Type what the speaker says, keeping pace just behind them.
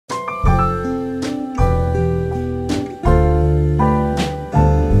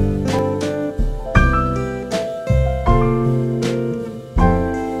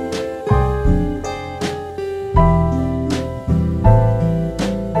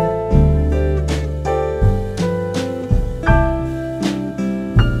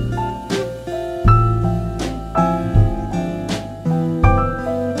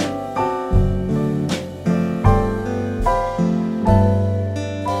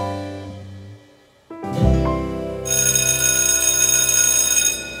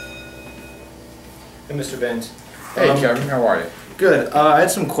Baines. Hey, Kevin, how are you? Good. I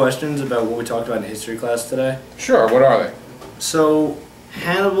had some questions about what we talked about in history class today. Sure, what are they? So,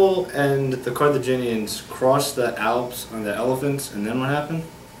 Hannibal and the Carthaginians crossed the Alps on the elephants, and then what happened?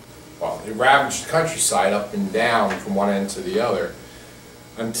 Well, they ravaged the countryside up and down from one end to the other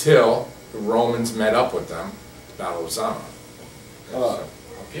until the Romans met up with them, Battle of Zama. So,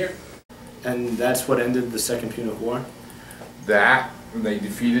 up here. And that's what ended the Second Punic War? That, and they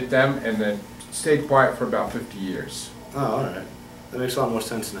defeated them and then stayed quiet for about 50 years. Oh, alright. That makes a lot more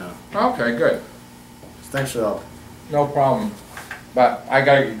sense now. Okay, good. Thanks for the help. No problem. But I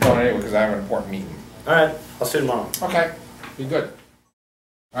gotta get going anyway because I have an important meeting. Alright, I'll see you tomorrow. Okay, be good.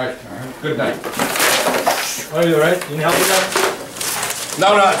 Alright, good night. Are you alright? You need help with that?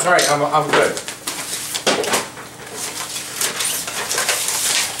 No, it's alright, I'm good.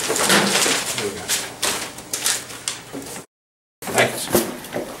 Thanks.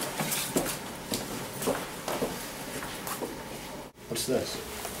 What's this?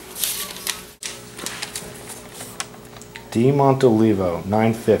 D. Montolivo,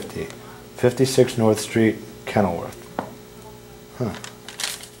 950, 56 North Street, Kenilworth. Huh.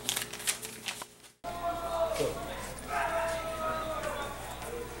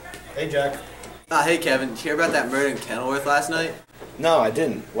 Hey, Jack. Hey Kevin, did you hear about that murder in Kenilworth last night? No, I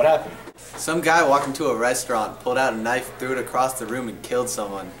didn't. What happened? Some guy walked into a restaurant, pulled out a knife, threw it across the room and killed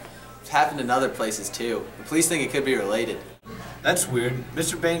someone. It's happened in other places too. The police think it could be related. That's weird.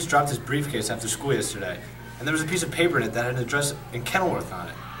 Mr. Baines dropped his briefcase after school yesterday, and there was a piece of paper in it that had an address in Kenilworth on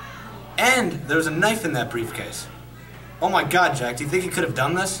it. And there was a knife in that briefcase. Oh my God, Jack, do you think he could have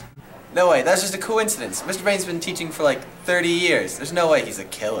done this? No way, that's just a coincidence. Mr. Baines has been teaching for like 30 years. There's no way he's a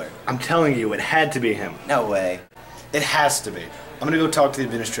killer. I'm telling you, it had to be him. No way. It has to be. I'm gonna go talk to the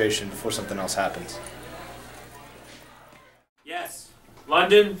administration before something else happens. Yes.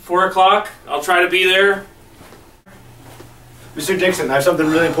 London, 4 o'clock. I'll try to be there. Mr. Dixon, I have something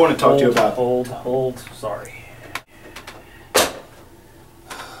really important to talk to you about. Hold. Sorry.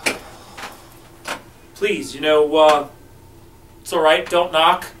 Please, it's all right. Don't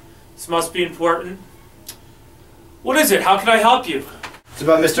knock. This must be important. What is it? How can I help you? It's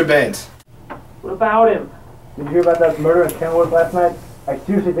about Mr. Baines. What about him? Did you hear about that murder in Kenilworth last night? I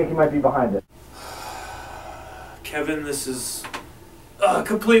seriously think he might be behind it. Kevin, this is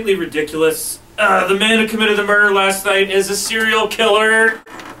completely ridiculous. The man who committed the murder last night is a serial killer.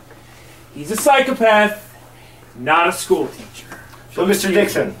 He's a psychopath, not a school teacher. But Mr.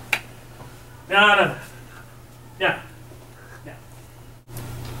 Dixon. No.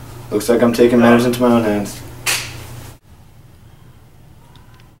 Looks like I'm taking matters into my own hands.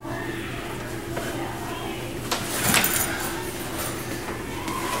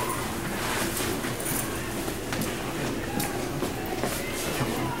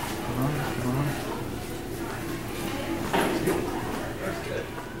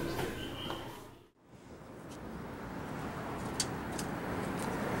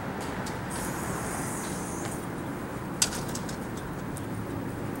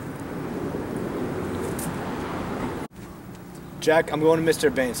 Jack, I'm going to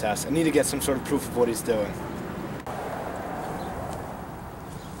Mr. Baines' house. I need to get some sort of proof of what he's doing.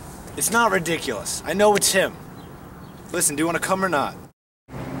 It's not ridiculous. I know it's him. Listen, do you want to come or not?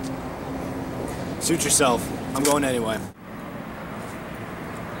 Suit yourself. I'm going anyway.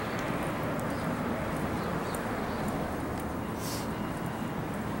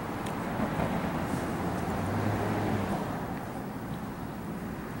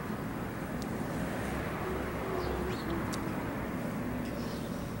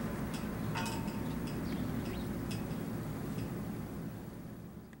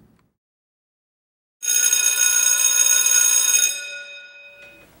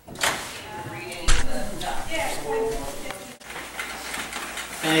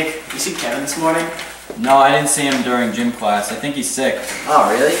 Hey, you see Kevin this morning? No, I didn't see him during gym class. I think he's sick.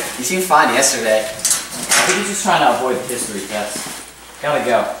 Oh, really? He seemed fine yesterday. I think he's just trying to avoid the history test. Gotta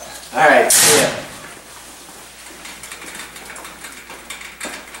go. Alright, see ya.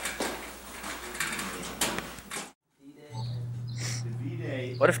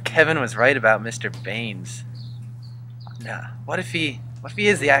 What if Kevin was right about Mr. Baines? Nah, what if he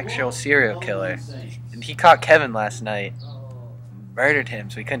is the actual serial killer? And he caught Kevin last night. Murdered him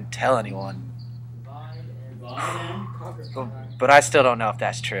so he couldn't tell anyone. But I still don't know if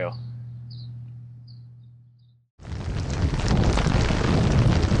that's true.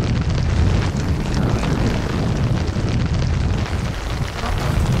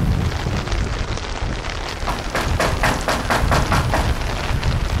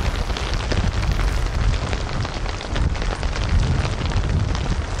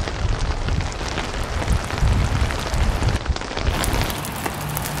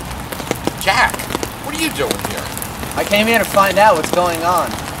 doing here? I came here to find out what's going on.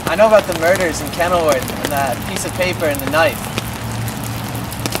 I know about the murders in Kenilworth and that piece of paper and the knife.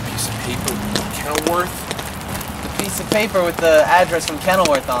 Piece of paper, Kenilworth? The piece of paper with the address from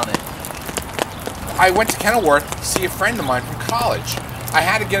Kenilworth on it. I went to Kenilworth to see a friend of mine from college. I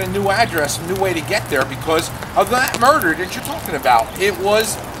had to get a new address, a new way to get there because of that murder that you're talking about. It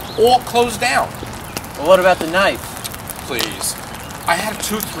was all closed down. Well, what about the knife? Please. I had a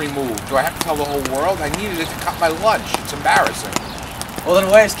tooth removed. Do I have to tell the whole world? I needed it to cut my lunch. It's embarrassing. Well, then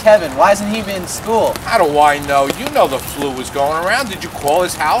where's Kevin? Why isn't he in school? How do I know? You know the flu was going around. Did you call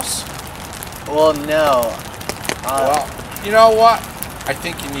his house? Well, no. Well, you know what? I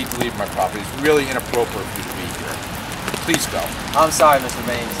think you need to leave my property. It's really inappropriate for you to be here. Please go. I'm sorry, Mr.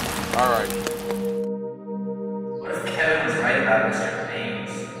 Baines. All right. What if Kevin was right about Mr.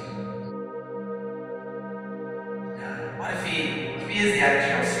 Baines? What if he is the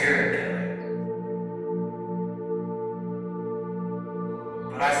actual serial killer?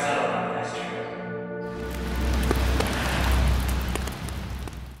 But I still don't know the history.